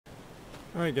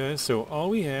Alright guys, so all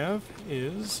we have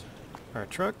is our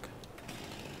truck,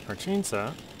 our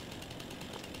chainsaw,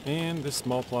 and this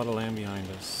small plot of land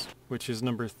behind us, which is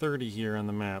number 30 here on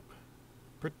the map.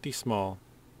 Pretty small.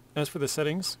 As for the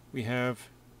settings, we have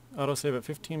autosave at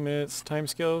 15 minutes,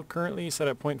 timescale currently set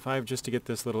at 0.5 just to get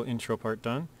this little intro part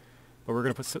done, but we're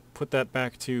going to put that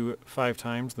back to 5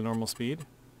 times the normal speed.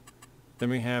 Then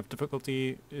we have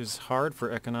difficulty is hard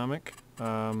for economic,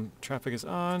 traffic is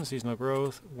on, seasonal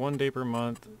growth, 1 day per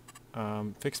month,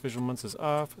 fixed visual months is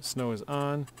off, snow is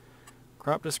on,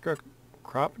 crop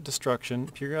destruction,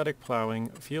 periodic plowing,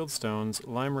 field stones,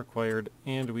 lime required,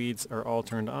 and weeds are all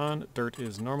turned on, dirt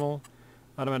is normal,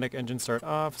 automatic engine start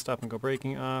off, stop and go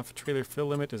braking off, trailer fill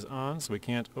limit is on so we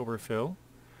can't overfill,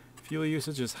 fuel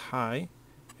usage is high,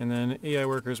 and then AI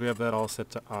workers, we have that all set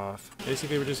to off.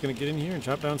 Basically we're just going to get in here and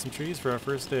chop down some trees for our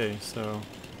first day, so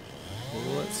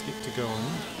let's get to going.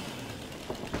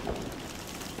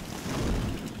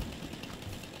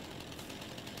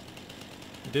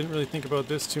 I didn't really think about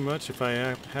this too much if I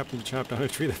happen to chop down a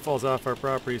tree that falls off our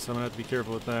property, so I'm going to have to be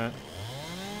careful with that.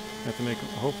 I have to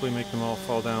hopefully make them all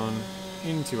fall down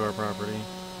into our property,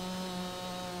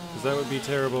 because that would be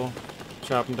terrible,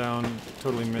 chopping down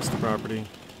totally missed property.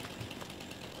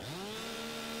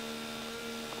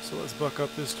 So let's buck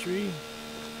up this tree.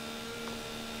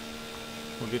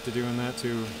 We'll get to doing that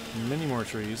to many more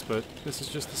trees, but this is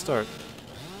just the start.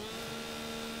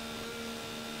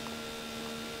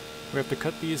 We have to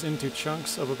cut these into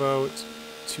chunks of about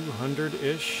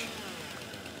 200-ish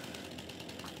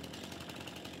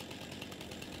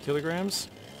kilograms.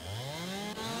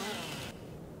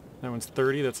 That one's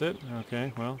 30, that's it?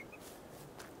 Okay, well.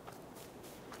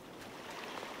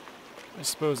 I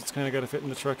suppose it's kind of got to fit in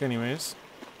the truck anyways.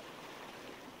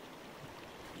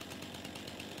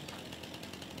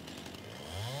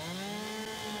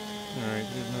 Alright,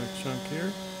 here's another chunk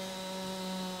here.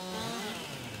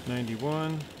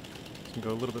 91. Can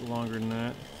go a little bit longer than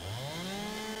that.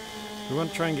 We want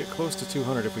to try and get close to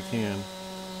 200 if we can.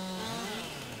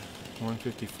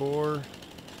 154.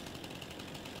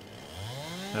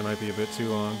 That might be a bit too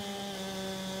long.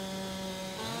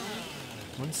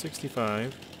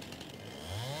 165.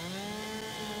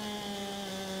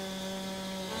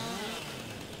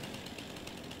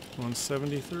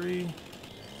 $173.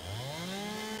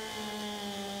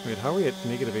 Wait, how are we at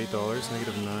negative $8,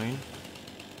 negative 9?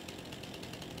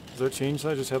 Does that change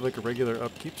that? Just have like a regular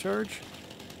upkeep charge?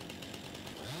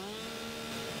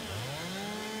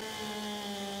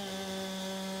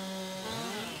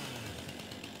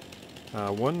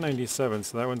 $197,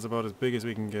 so that one's about as big as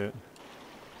we can get.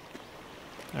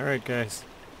 Alright guys,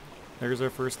 there's our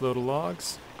first load of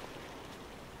logs.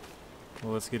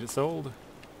 Well, let's get it sold.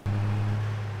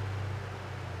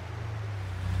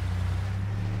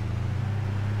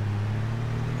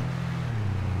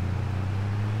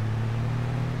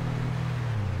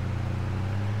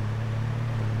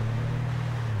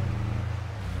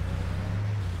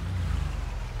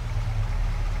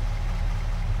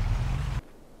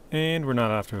 And we're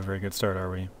not off to a very good start,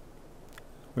 are we?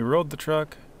 We rolled the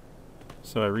truck,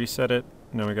 so I reset it,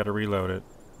 now we gotta reload it.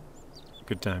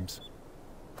 Good times.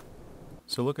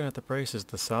 So looking at the prices,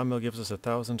 the sawmill gives us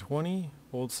 1,020,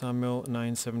 old sawmill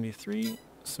 973,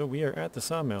 so we are at the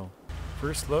sawmill.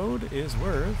 First load is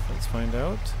worth, let's find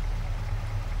out,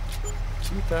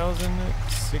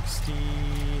 2,060,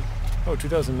 oh,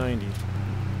 2,090.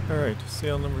 Alright,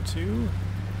 sale number 2.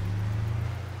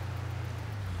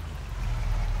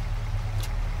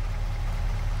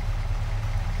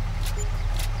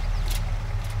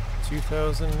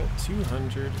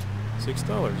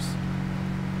 $2,206.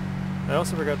 I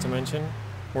also forgot to mention,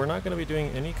 we're not going to be doing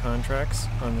any contracts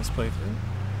on this playthrough.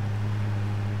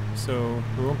 So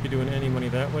we won't be doing any money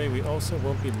that way. We also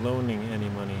won't be loaning any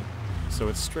money. So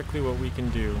it's strictly what we can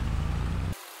do.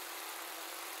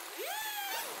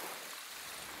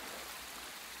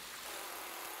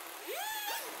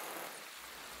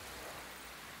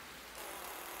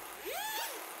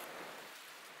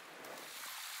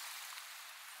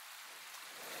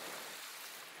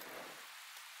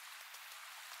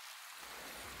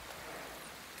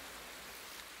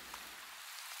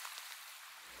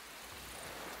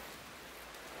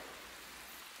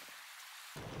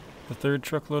 The third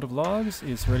truckload of logs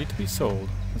is ready to be sold.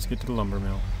 Let's get to the lumber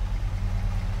mill.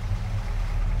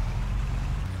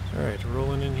 Alright,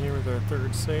 rolling in here with our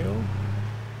third sale.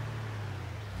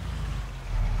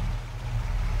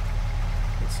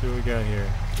 Let's see what we got here.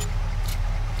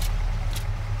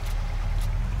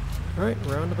 Alright,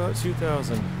 around about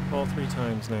 2,000, all 3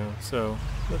 times now. So,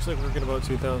 looks like we're getting about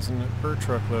 2,000 per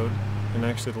truckload. And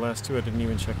actually the last two I didn't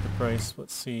even check the price.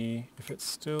 Let's see if it's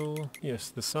still... Yes,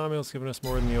 the sawmill's giving us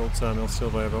more than the old sawmill, still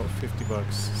by about 50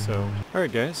 bucks. So,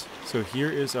 alright guys, so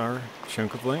here is our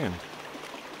chunk of land.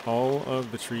 All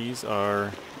of the trees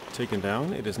are taken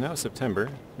down. It is now September.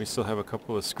 We still have a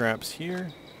couple of scraps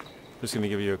here. Just going to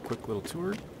give you a quick little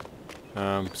tour.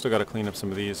 Still got to clean up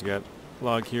some of these. We got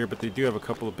log here, but they do have a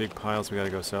couple of big piles we got to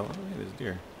go sell. Oh, hey, there's a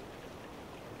deer.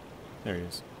 There he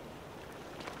is.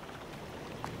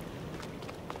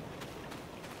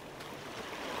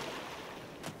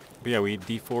 But yeah, we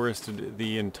deforested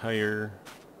the entire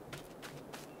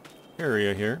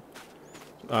area here.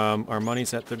 Our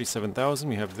money's at 37,000.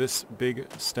 We have this big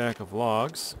stack of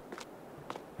logs,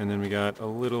 and then we got a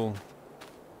little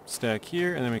stack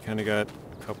here, and then we kind of got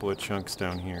a couple of chunks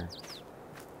down here.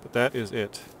 But that is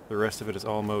it. The rest of it is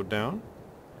all mowed down.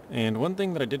 And one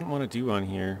thing that I didn't want to do on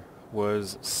here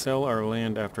was sell our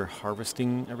land after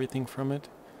harvesting everything from it,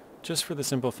 just for the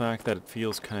simple fact that it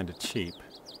feels kind of cheap.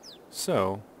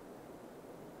 So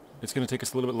it's going to take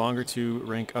us a little bit longer to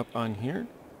rank up on here,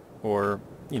 or,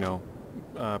 you know,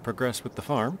 progress with the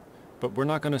farm, but we're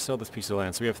not going to sell this piece of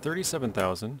land. So we have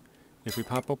 37,000. If we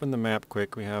pop open the map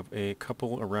quick, we have a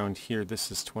couple around here.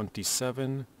 This is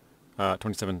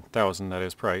 27,000, that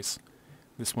is price.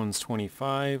 This one's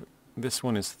 25. This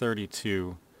one is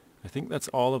 32. I think that's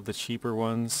all of the cheaper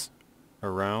ones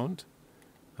around.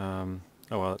 Oh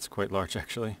wow, that's quite large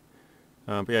actually.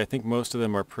 But yeah, I think most of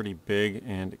them are pretty big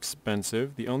and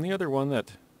expensive. The only other one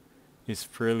that is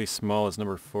fairly small is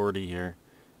number 40 here.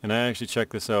 And I actually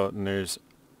checked this out, and there's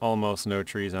almost no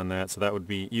trees on that, so that would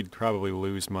be, you'd probably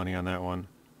lose money on that one.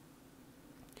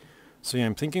 So yeah,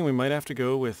 I'm thinking we might have to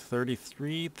go with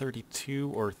 33,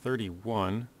 32, or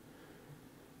 31.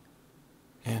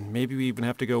 And maybe we even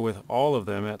have to go with all of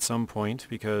them at some point,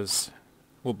 because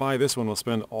we'll buy this one, we'll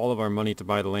spend all of our money to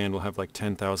buy the land, we'll have like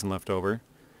 10,000 left over.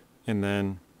 And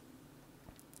then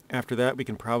after that we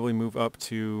can probably move up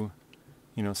to,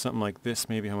 you know, something like this.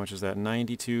 Maybe how much is that?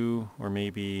 92, or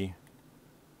maybe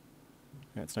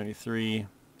that's 93.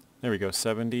 There we go,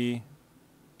 70.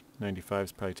 95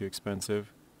 is probably too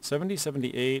expensive. 70,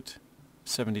 78,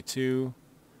 72.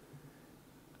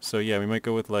 So yeah, we might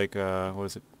go with like, what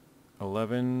is it?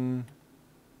 11,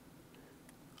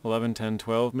 10,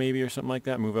 12 maybe, or something like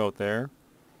that. Move out there.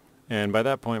 And by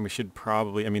that point we should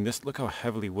probably, I mean, this, look how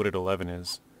heavily wooded 11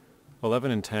 is.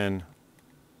 11 and 10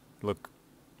 look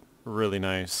really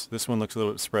nice. This one looks a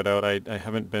little bit spread out. I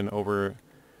haven't been over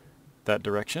that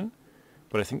direction,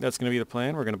 but I think that's going to be the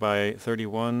plan. We're going to buy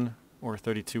 31 or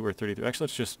 32 or 33.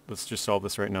 Actually, let's just solve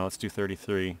this right now. Let's do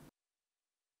 33.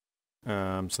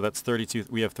 So that's 32.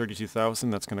 We have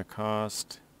 32,000. That's going to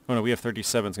cost... Oh no, we have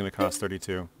 37. It's going to cost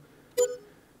 32.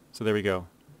 So there we go.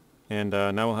 And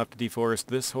now we'll have to deforest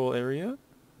this whole area.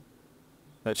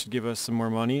 That should give us some more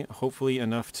money, hopefully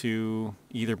enough to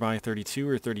either buy 32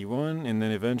 or 31, and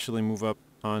then eventually move up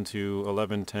onto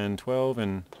 11, 10, 12,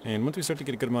 and once we start to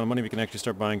get a good amount of money, we can actually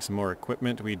start buying some more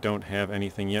equipment. We don't have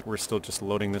anything yet. We're still just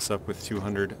loading this up with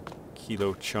 200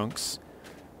 kilo chunks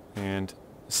and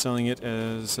selling it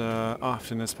as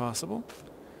often as possible.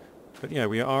 But yeah,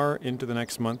 we are into the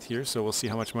next month here, so we'll see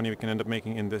how much money we can end up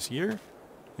making in this year,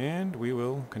 and we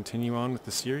will continue on with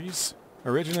the series.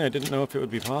 Originally, I didn't know if it would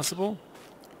be possible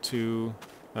to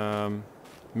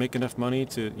make enough money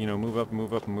to, you know, move up,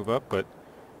 but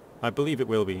I believe it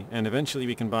will be. And eventually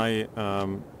we can buy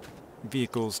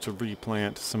vehicles to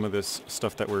replant some of this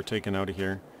stuff that we're taking out of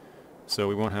here. So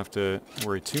we won't have to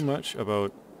worry too much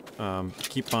about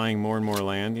keep buying more and more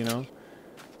land, you know.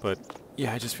 But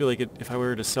yeah, I just feel like if I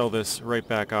were to sell this right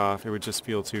back off, it would just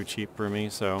feel too cheap for me.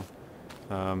 So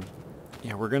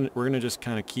yeah, we're gonna just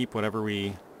kind of keep whatever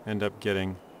we end up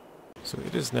getting. So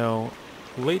it is now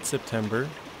late September,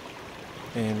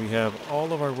 and we have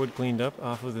all of our wood cleaned up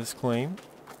off of this claim.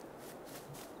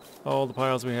 All the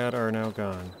piles we had are now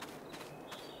gone.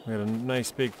 We had a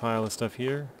nice big pile of stuff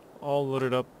here, all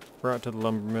loaded up, brought to the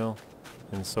lumber mill,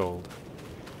 and sold.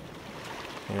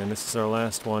 And this is our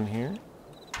last one here.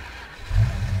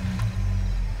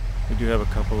 We do have a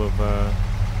couple of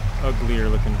uglier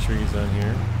looking trees on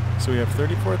here. So we have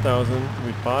 34,000.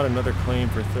 We bought another claim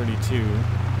for 32.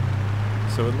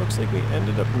 So it looks like we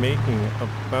ended up making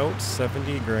about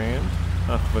 70 grand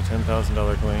off of a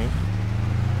 $10,000 claim.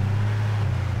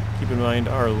 Keep in mind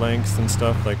our lengths and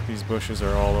stuff, like these bushes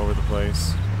are all over the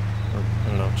place. Or, I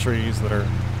don't know, trees that are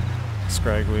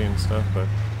scraggly and stuff, but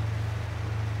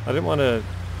I didn't want to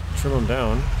trim them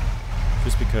down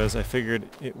just because I figured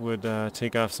it would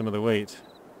take off some of the weight.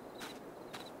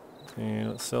 And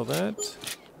let's sell that.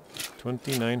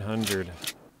 2,900.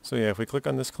 So yeah, if we click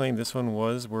on this claim, this one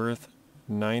was worth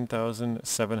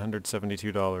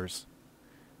 $9,772.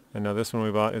 And now this one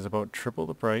we bought is about triple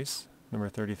the price, number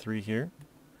 33 here.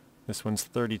 This one's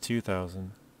 $32,000.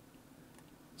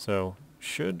 So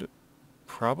should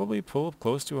probably pull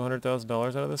close to $100,000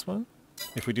 out of this one,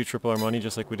 if we do triple our money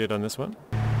just like we did on this one.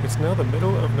 It's now the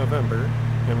middle of November,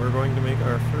 and we're going to make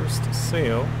our first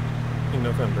sale in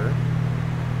November.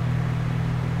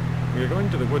 We are going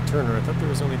to the wood turner. I thought there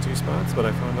was only 2 spots, but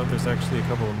I found out there's actually a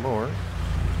couple more.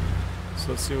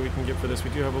 So let's see what we can get for this. We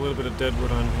do have a little bit of dead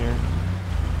wood on here.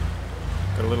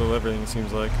 Got a little of everything, it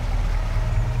seems like.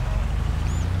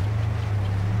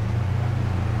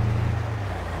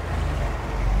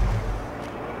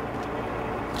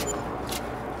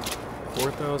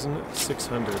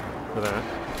 $4,600 for that.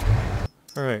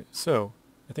 Alright, so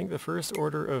I think the first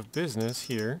order of business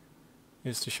here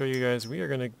is to show you guys we are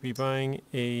going to be buying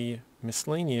a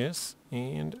miscellaneous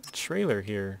and trailer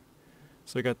here.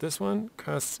 So we got this one,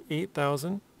 costs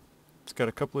 $8,000. It's got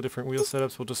a couple of different wheel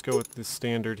setups. We'll just go with the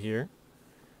standard here.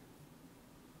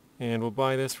 And we'll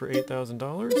buy this for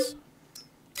 $8,000.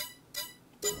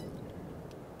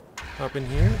 Hop in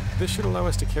here. This should allow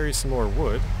us to carry some more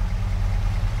wood.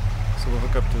 So we'll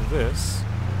hook up to this.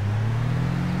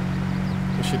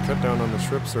 This should cut down on the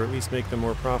trips, or at least make them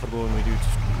more profitable when we do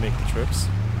make the trips.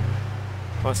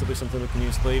 Possibly something we can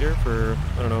use later for,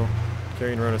 I don't know,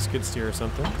 carrying around a skid steer or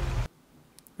something.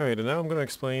 Alright, and now I'm going to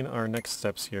explain our next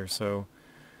steps here. So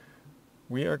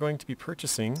we are going to be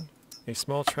purchasing a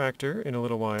small tractor in a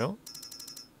little while.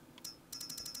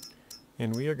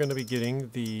 And we are going to be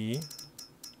getting the,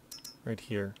 right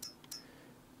here,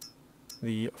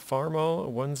 the Farmall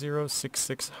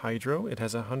 1066 Hydro. It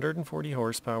has 140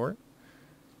 horsepower.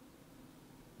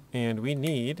 And we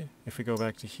need, if we go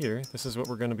back to here, this is what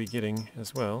we're going to be getting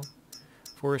as well.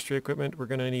 Forestry equipment, we're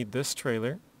going to need this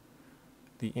trailer,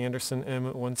 the Anderson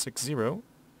M160.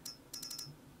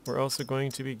 We're also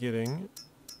going to be getting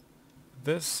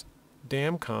this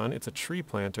Damcon. It's a tree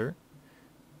planter,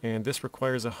 and this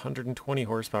requires 120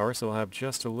 horsepower, so we'll have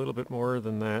just a little bit more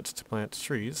than that to plant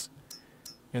trees.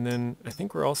 And then I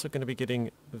think we're also going to be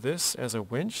getting this as a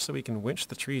winch, so we can winch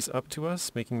the trees up to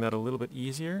us, making that a little bit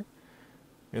easier,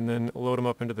 and then load them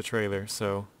up into the trailer.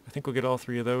 So I think we'll get all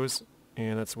 3 of those,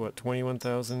 and that's what,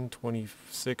 21,000,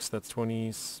 26, that's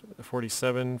 20,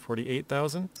 47,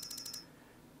 48,000.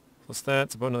 Plus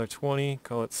that's about another 20,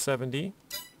 call it 70.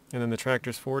 And then the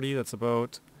tractor's 40, that's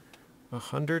about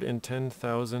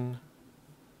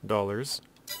 $110,000.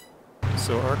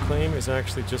 So our claim is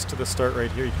actually just to the start right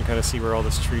here. You can kind of see where all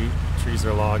this trees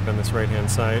are logged on this right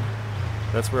hand side.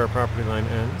 That's where our property line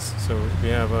ends. So we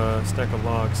have a stack of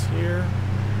logs here.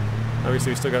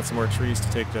 Obviously we still got some more trees to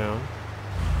take down.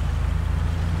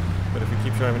 But if we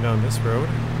keep driving down this road,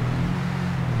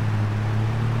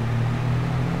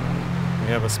 we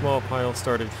have a small pile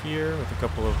started here with a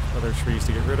couple of other trees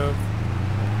to get rid of.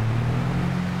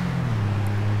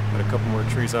 Got a couple more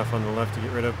trees off on the left to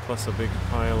get rid of, plus a big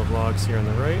pile of logs here on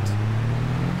the right.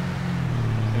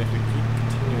 And if we keep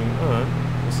continuing on,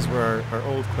 this is where our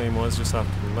old claim was, just off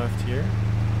to the left here.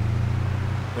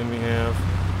 Then we have,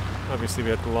 obviously we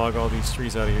have to log all these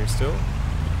trees out of here still.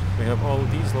 We have all of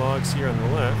these logs here on the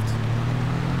left.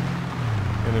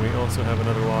 And then we also have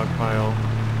another log pile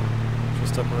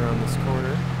just up around this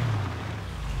corner,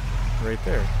 right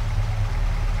there.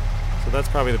 So that's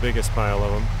probably the biggest pile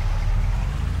of them.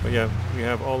 But yeah, we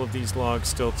have all of these logs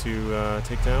still to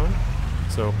take down.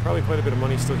 So probably quite a bit of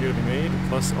money still here to be made,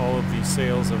 plus all of the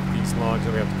sales of these logs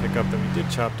that we have to pick up that we did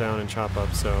chop down and chop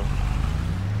up. So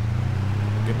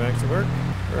we'll get back to work.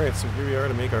 Alright, so here we are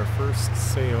to make our first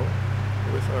sale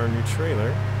with our new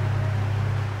trailer.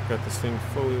 Got this thing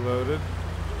fully loaded.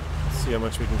 Let's see how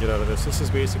much we can get out of this. This is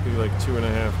basically like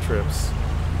 2.5 trips.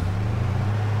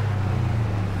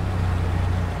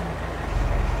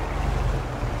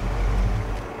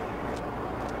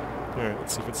 Alright,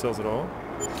 let's see if it sells it all.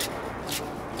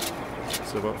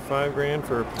 So about $5 grand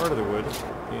for part of the wood,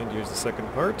 and here's the second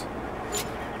part.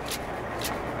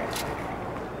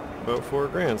 About $4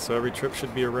 grand, so every trip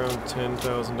should be around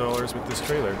 $10,000 with this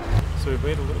trailer. So we've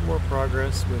made a little more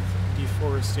progress with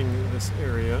deforesting this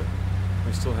area.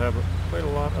 We still have quite a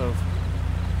lot of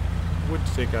wood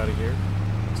to take out of here.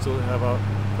 Still have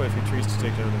quite a few trees to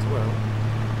take down as well.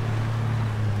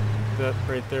 That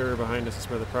right there behind us is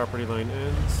where the property line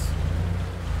ends,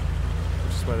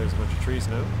 which is why there's a bunch of trees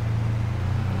now.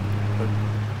 But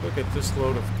look at this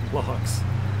load of logs.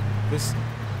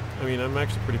 I mean, I'm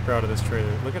actually pretty proud of this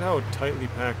trailer. Look at how tightly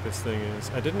packed this thing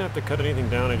is. I didn't have to cut anything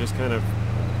down, I just kind of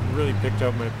really picked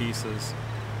out my pieces.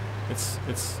 I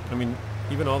mean,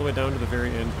 even all the way down to the very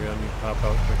end here. Let me pop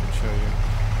out so I can show you.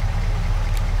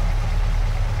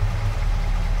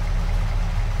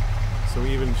 So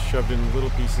we even shoved in little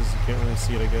pieces, you can't really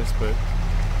see it I guess, but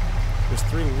there's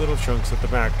 3 little chunks at the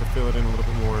back to fill it in a little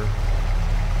bit more.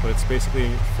 But it's basically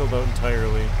filled out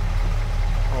entirely,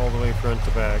 all the way front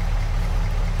to back.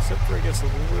 Except for I guess a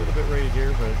little bit right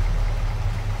here, but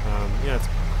yeah, it's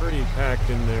pretty packed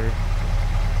in there.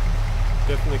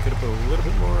 Definitely could have put a little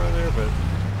bit more on there, but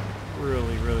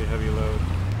really, really heavy load.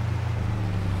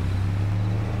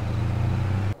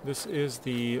 This is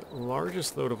the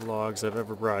largest load of logs I've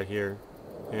ever brought here,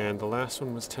 and the last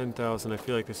one was 10,000. I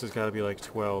feel like this has got to be like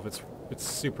 12. It's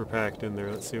super packed in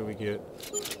there. Let's see what we get.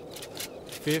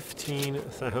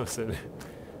 15,000.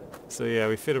 So yeah,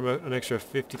 we fit about an extra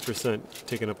 50%,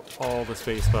 taking up all the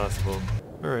space possible.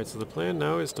 Alright, so the plan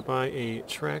now is to buy a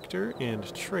tractor and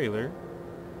trailer.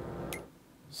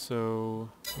 So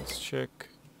let's check.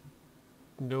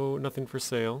 No, nothing for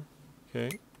sale.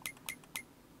 Okay.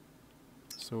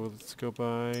 So let's go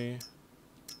buy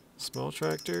small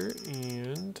tractor,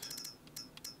 and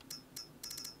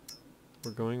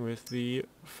we're going with the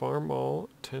Farmall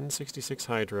 1066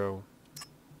 Hydro.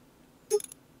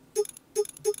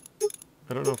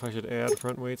 I don't know if I should add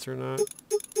front weights or not.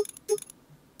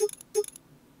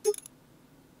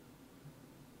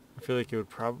 I feel like it would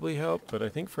probably help, but I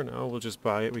think for now we'll just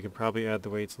buy it. We can probably add the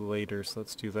weights later, so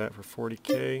let's do that for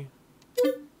 40k.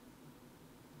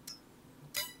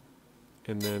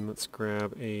 And then let's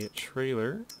grab a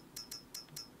trailer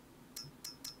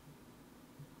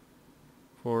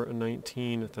for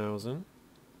 19,000.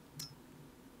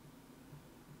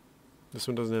 This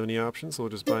one doesn't have any options, so we'll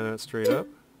just buy that straight up.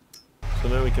 So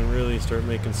now we can really start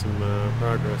making some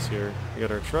progress here. We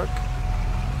got our truck,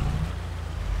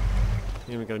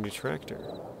 and we got a new tractor.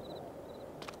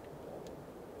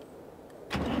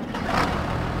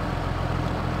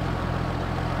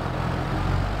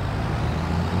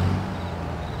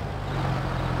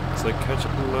 It's like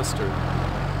ketchup and mustard.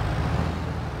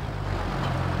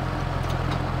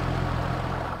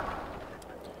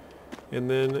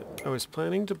 And then I was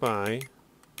planning to buy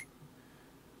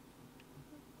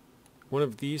one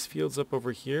of these fields up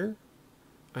over here.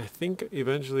 I think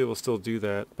eventually we'll still do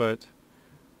that, but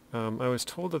I was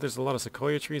told that there's a lot of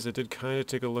sequoia trees. I did kind of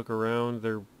take a look around.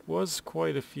 There was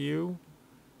quite a few,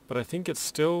 but I think it's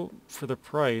still, for the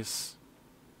price,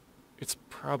 it's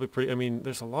probably pretty, I mean,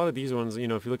 there's a lot of these ones, you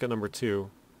know, if you look at number 2,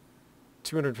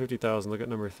 250,000, look at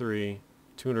number 3,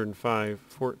 205,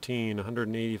 14,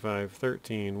 185,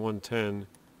 13, 110,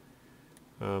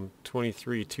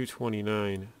 23,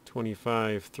 229,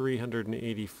 25,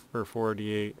 380 or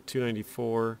 48,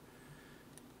 294.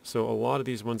 So a lot of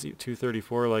these ones,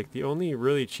 234, like the only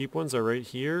really cheap ones are right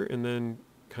here and then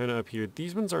kind of up here.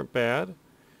 These ones aren't bad.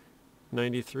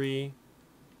 93,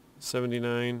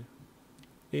 79,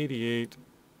 88,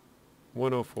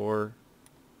 104,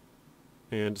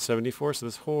 and 74. So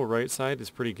this whole right side is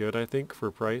pretty good, I think, for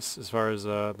price as far as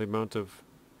the amount of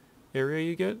area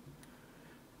you get.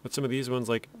 But some of these ones,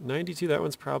 like 92, that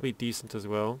one's probably decent as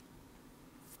well.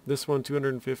 This one,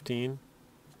 215.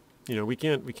 You know, we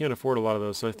can't afford a lot of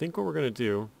those. So I think what we're going to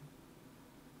do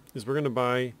is we're going to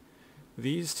buy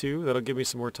these two. That'll give me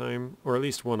some more time, or at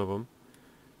least one of them,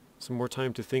 some more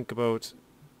time to think about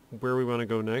where we want to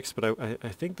go next. But I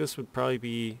think this would probably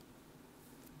be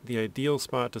the ideal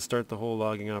spot to start the whole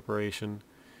logging operation.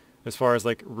 As far as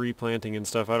like replanting and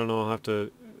stuff, I don't know, I'll have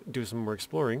to do some more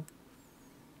exploring.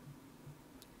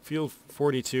 Field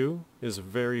 42 is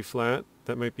very flat.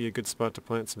 That might be a good spot to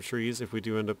plant some trees if we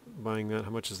do end up buying that.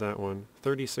 How much is that one?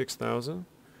 36,000.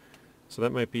 So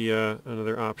that might be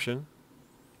another option.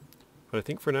 But I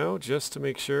think for now, just to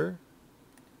make sure,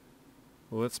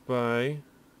 let's buy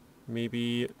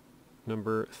maybe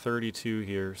number 32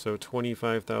 here. So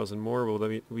 25,000 more.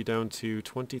 We'll be down to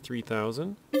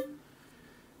 23,000.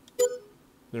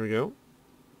 There we go.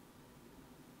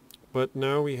 But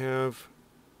now we have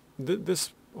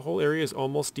this whole area is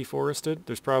almost deforested.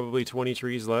 There's probably 20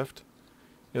 trees left,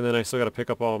 and then I still got to pick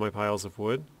up all my piles of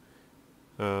wood.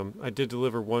 I did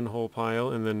deliver one whole pile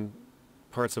and then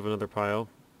parts of another pile,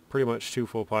 pretty much 2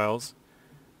 full piles.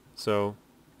 So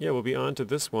yeah, we'll be on to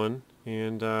this one,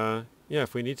 and yeah,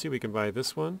 if we need to, we can buy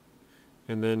this one,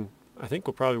 and then I think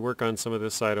we'll probably work on some of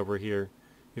this side over here.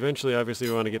 Eventually, obviously,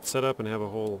 we want to get set up and have a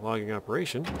whole logging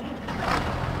operation.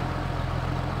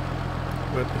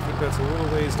 But I think that's a little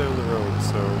ways down the road,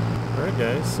 so... Alright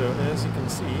guys, so as you can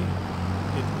see,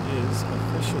 it is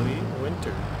officially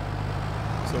winter.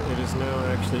 So it is now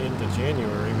actually into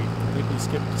January. We completely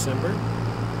skipped December.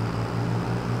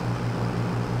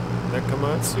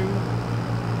 Nakamatsu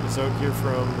is out here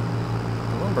from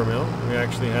the lumber mill. We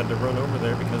actually had to run over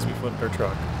there because we flipped our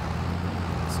truck.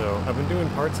 So I've been doing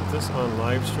parts of this on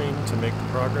live stream to make the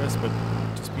progress, but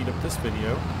just speed up this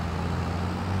video.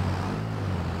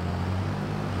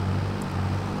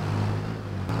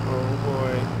 Oh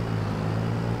boy.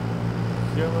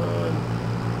 Come on.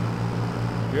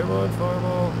 Come on,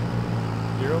 Farmall.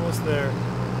 You're almost there.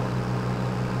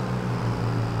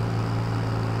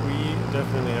 We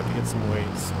definitely have to get some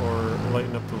weights or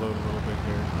lighten up the load a little bit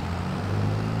here.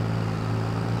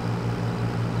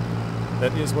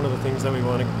 That is one of the things that we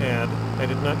want to add. I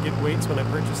did not get weights when I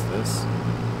purchased this,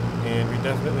 and we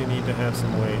definitely need to have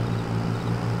some weight.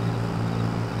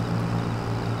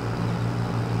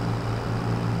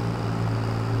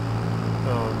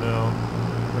 Oh no,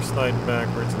 we're sliding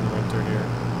backwards in the winter here.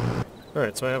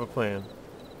 Alright, so I have a plan.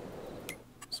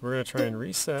 So we're going to try and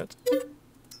reset.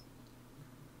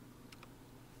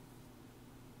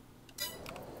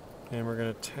 And we're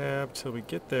going to tab till we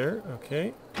get there,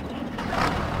 okay. And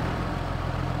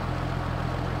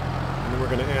then we're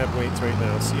going to add weights right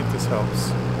now, see if this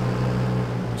helps.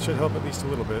 It should help at least a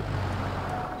little bit.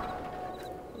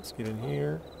 Let's get in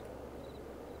here.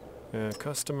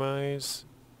 Customize.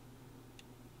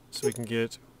 So we can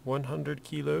get 100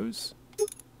 kilos,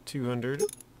 200,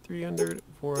 300,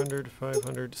 400,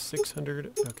 500,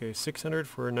 600. Okay, 600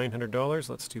 for $900.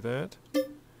 Let's do that.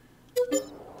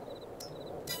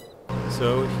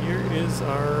 So here is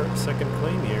our second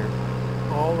claim here.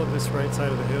 All of this right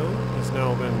side of the hill has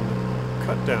now been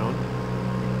cut down.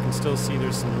 You can still see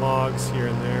there's some logs here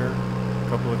and there. A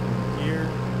couple of them here.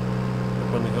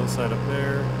 Up on the hillside up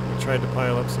there. We tried to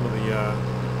pile up some of the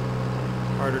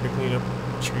harder to clean up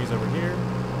trees over here.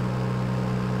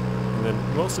 And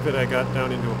then most of it I got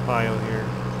down into a pile here.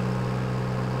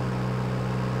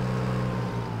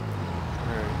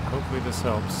 Alright, hopefully this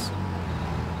helps.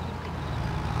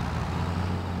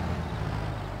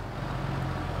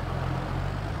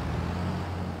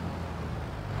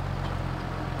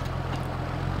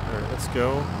 Alright, let's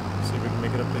go. See if we can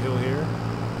make it up the hill here.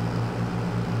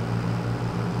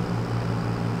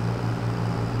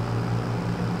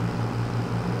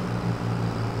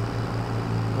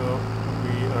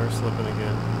 Slipping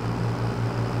again.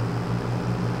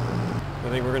 I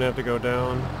think we're going to have to go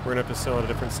down. We're going to have to sell at a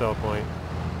different sell point.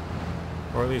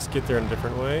 Or at least get there in a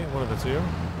different way. One of the two.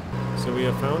 So we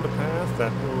have found a path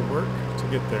that will work to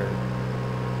get there.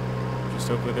 Just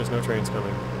hopefully there's no trains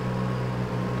coming.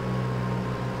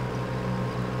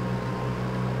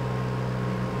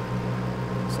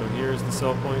 So here's the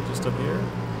sell point just up here.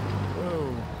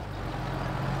 Whoa.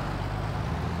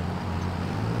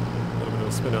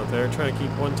 Spin out there. Try to keep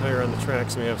one tire on the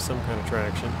track so we have some kind of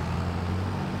traction.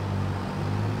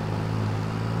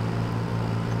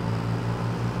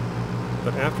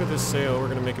 But after this sale, we're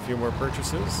going to make a few more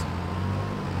purchases,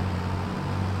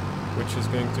 which is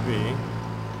going to be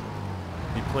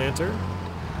the planter,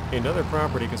 another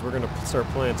property because we're going to start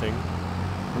planting.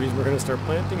 The reason we're going to start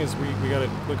planting is we got to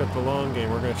look at the long game.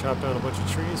 We're going to chop down a bunch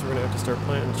of trees. We're going to have to start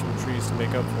planting some trees to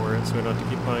make up for it, so we don't have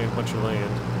to keep buying a bunch of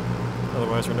land.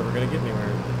 Otherwise we're never going to get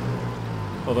anywhere.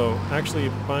 Although, actually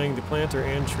buying the planter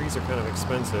and trees are kind of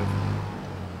expensive.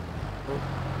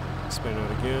 Oh, spin it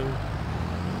out again.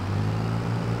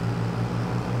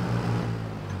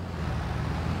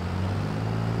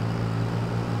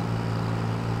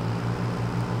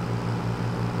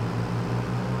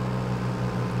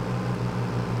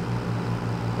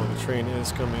 Oh, the train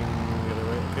is coming the other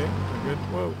way. Okay, we're good.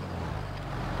 Whoa.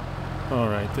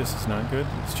 Alright, this is not good.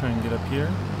 Let's try and get up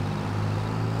here.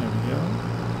 There we go.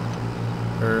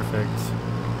 Perfect.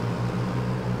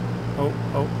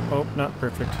 Oh, not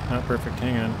perfect. Not perfect.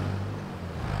 Hang on.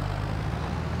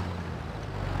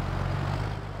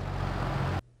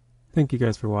 Thank you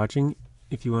guys for watching.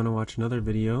 If you want to watch another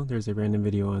video, there's a random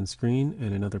video on screen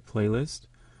and another playlist.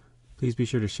 Please be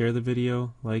sure to share the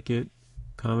video, like it,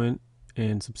 comment,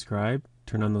 and subscribe.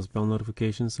 Turn on those bell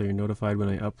notifications so you're notified when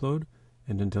I upload.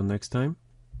 And until next time,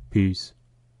 peace.